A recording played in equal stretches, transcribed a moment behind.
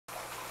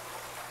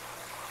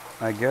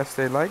I guess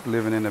they like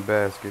living in a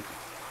basket.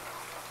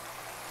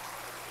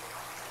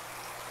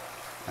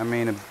 I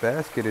mean, a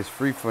basket is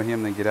free for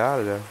him to get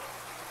out of there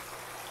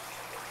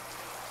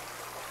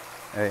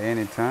at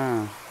any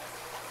time.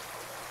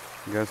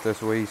 I guess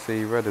that's where he say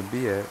he'd rather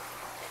be at.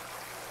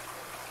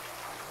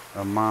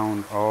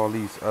 Among all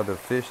these other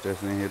fish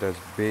that's in here that's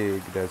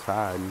big, that's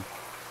hiding.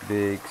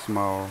 Big,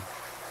 small.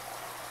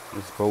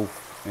 It's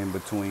both in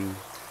between.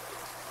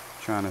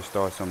 Trying to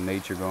start some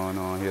nature going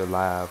on here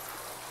live.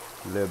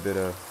 A little bit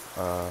of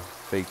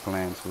fake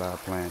plants, live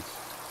plants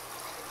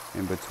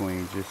in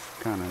between. Just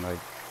kind of like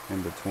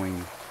in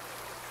between.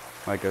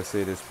 Like I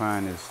said, this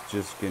pine is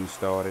just getting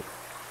started.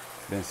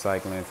 Been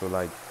cycling for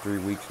like 3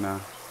 weeks now.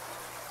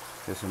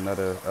 Just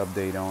another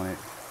update on it.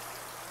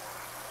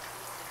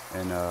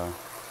 And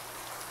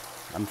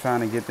I'm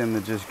trying to get them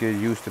to just get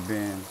used to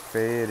being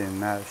fed and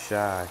not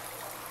shy.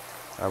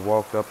 I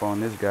walked up on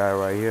this guy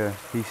right here.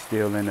 He's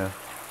still in the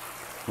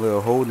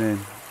little holding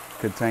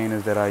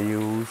containers that I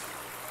use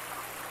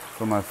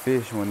for my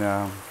fish when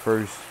I'm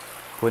first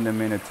putting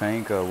them in a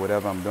tank or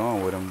whatever I'm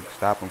doing with them,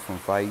 stop them from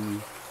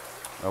fighting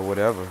or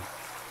whatever.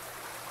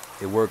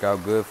 It worked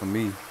out good for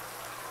me.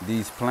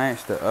 These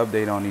plants, the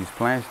update on these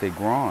plants, they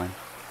growing.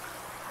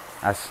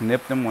 I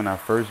snipped them when I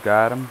first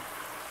got them,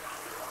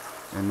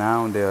 and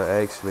now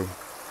they're actually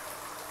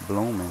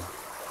blooming,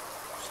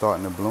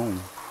 starting to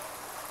bloom.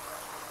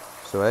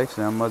 So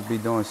actually I must be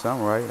doing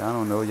something right. I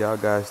don't know, y'all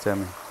guys tell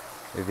me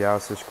if y'all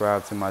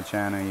subscribe to my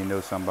channel and you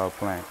know something about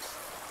plants.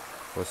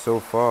 But so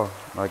far,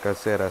 like I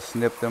said, I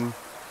snipped them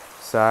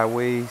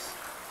sideways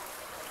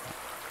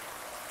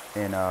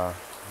and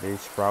they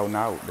sprouting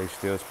out. They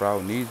still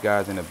sprouting. These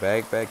guys in the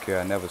bag back here,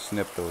 I never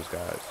snipped those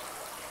guys.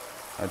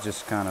 I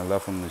just kind of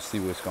left them to see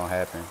what's gonna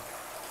happen.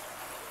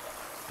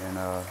 And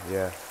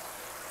yeah,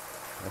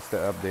 that's the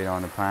update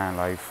on the pine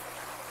life.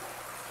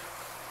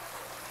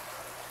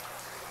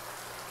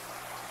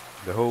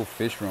 The whole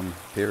fish room,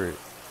 period.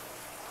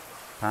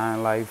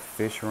 Pine life,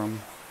 fish room,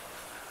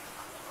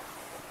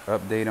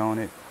 update on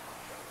it.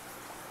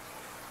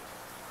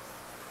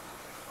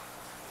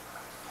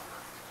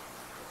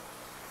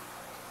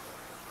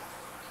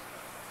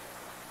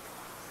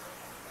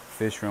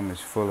 Fish room is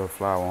full of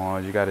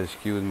flowerhorns. You gotta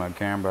excuse my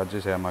camera. I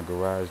just had my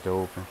garage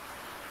door open,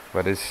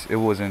 but it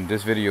wasn't.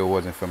 This video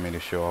wasn't for me to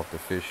show off the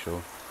fish.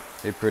 So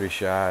they're pretty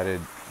shy.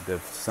 The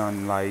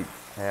sunlight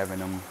having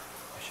them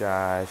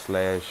shy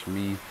 /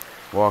 me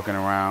walking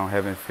around,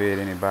 haven't fed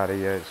anybody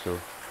yet. So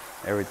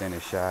everything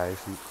is shy.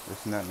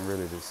 It's nothing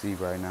really to see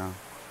right now.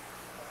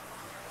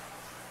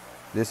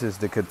 This is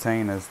the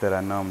containers that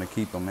I normally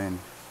keep them in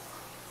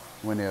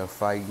when they're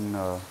fighting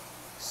or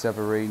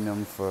separating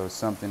them for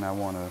something I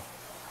want to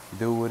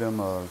do with them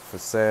or for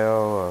sale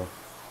or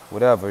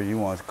whatever you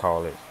want to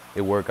call it.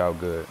 It worked out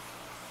good.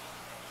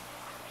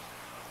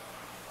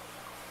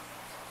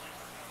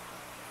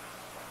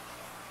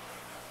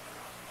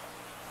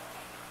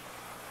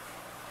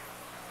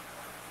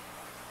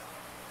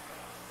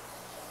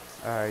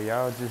 Alright,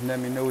 y'all just let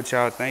me know what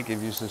y'all think.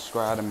 If you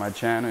subscribe to my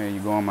channel and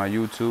you go on my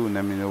YouTube,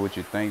 let me know what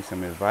you think,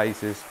 some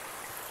advices.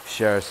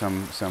 Share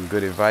some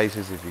good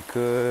advices if you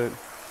could.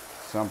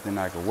 Something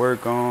I could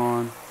work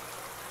on.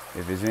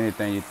 If there's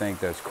anything you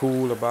think that's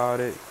cool about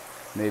it,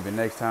 maybe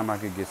next time I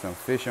could get some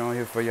fish on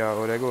here for y'all.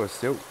 Oh, there goes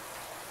Silk.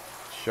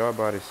 Sharp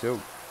body Silk.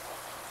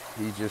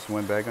 He just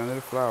went back under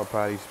the flower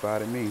pot. He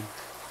spotted me.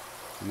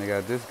 And they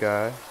got this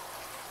guy.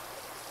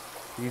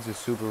 He's a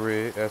super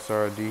red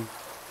SRD.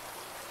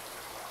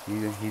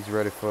 He's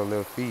ready for a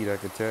little feed, I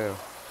could tell.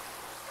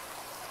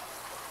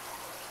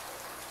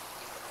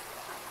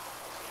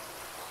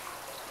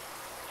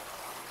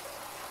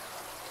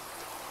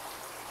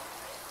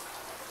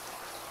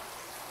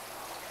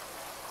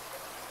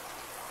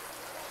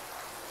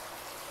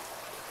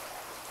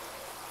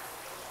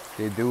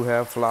 They do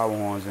have flower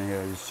horns in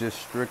here. It's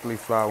just strictly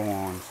flower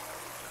horns.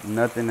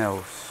 Nothing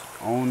else.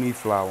 Only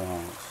flower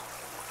horns.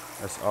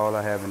 That's all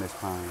I have in this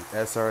pine.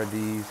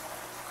 SRDs.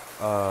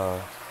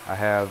 I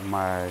have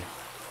my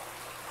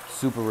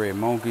super red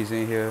monkeys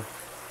in here.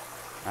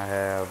 I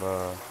have,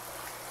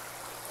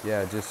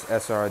 yeah, just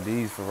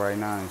SRDs for right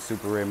now, and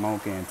super red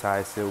monkey and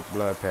Thai silk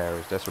blood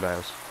parrots. That's what I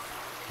have.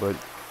 But,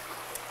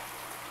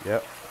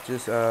 yep,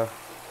 just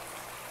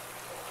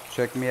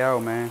check me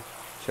out, man.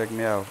 Check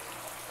me out.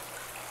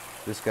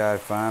 This guy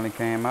finally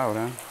came out,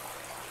 huh?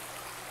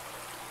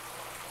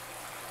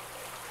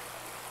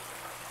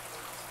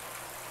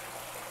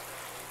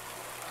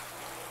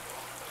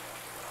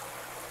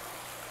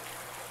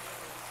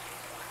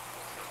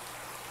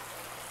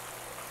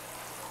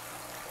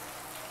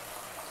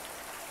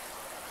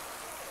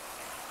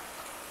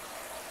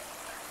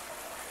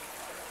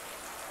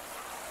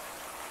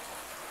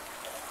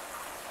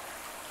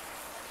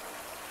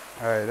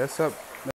 All right, that's up.